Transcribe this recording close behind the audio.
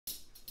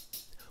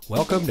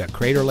Welcome to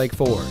Crater Lake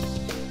Ford,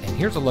 and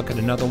here's a look at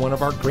another one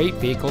of our great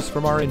vehicles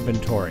from our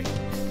inventory.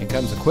 It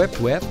comes equipped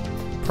with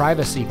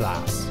privacy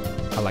glass,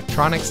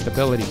 electronic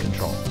stability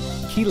control,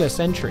 keyless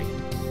entry,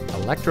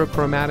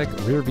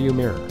 electrochromatic rear view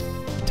mirror,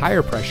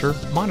 tire pressure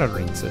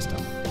monitoring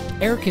system,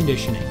 air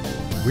conditioning,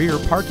 rear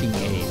parking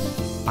aid,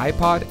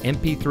 iPod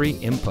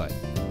MP3 input,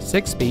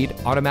 6-speed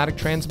automatic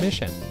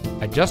transmission,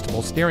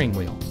 adjustable steering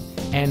wheel,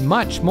 and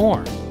much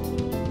more.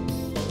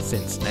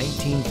 Since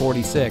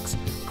 1946,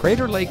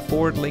 Crater Lake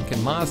Ford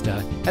Lincoln Mazda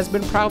has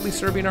been proudly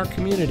serving our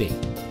community.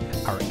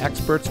 Our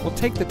experts will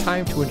take the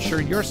time to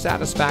ensure your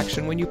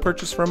satisfaction when you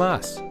purchase from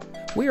us.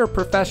 We are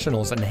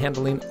professionals in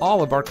handling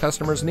all of our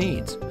customers'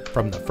 needs,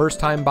 from the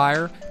first-time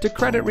buyer to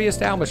credit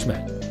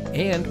reestablishment.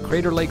 And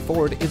Crater Lake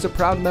Ford is a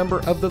proud member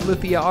of the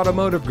Lithia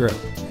Automotive Group.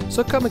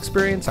 So come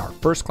experience our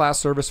first-class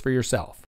service for yourself.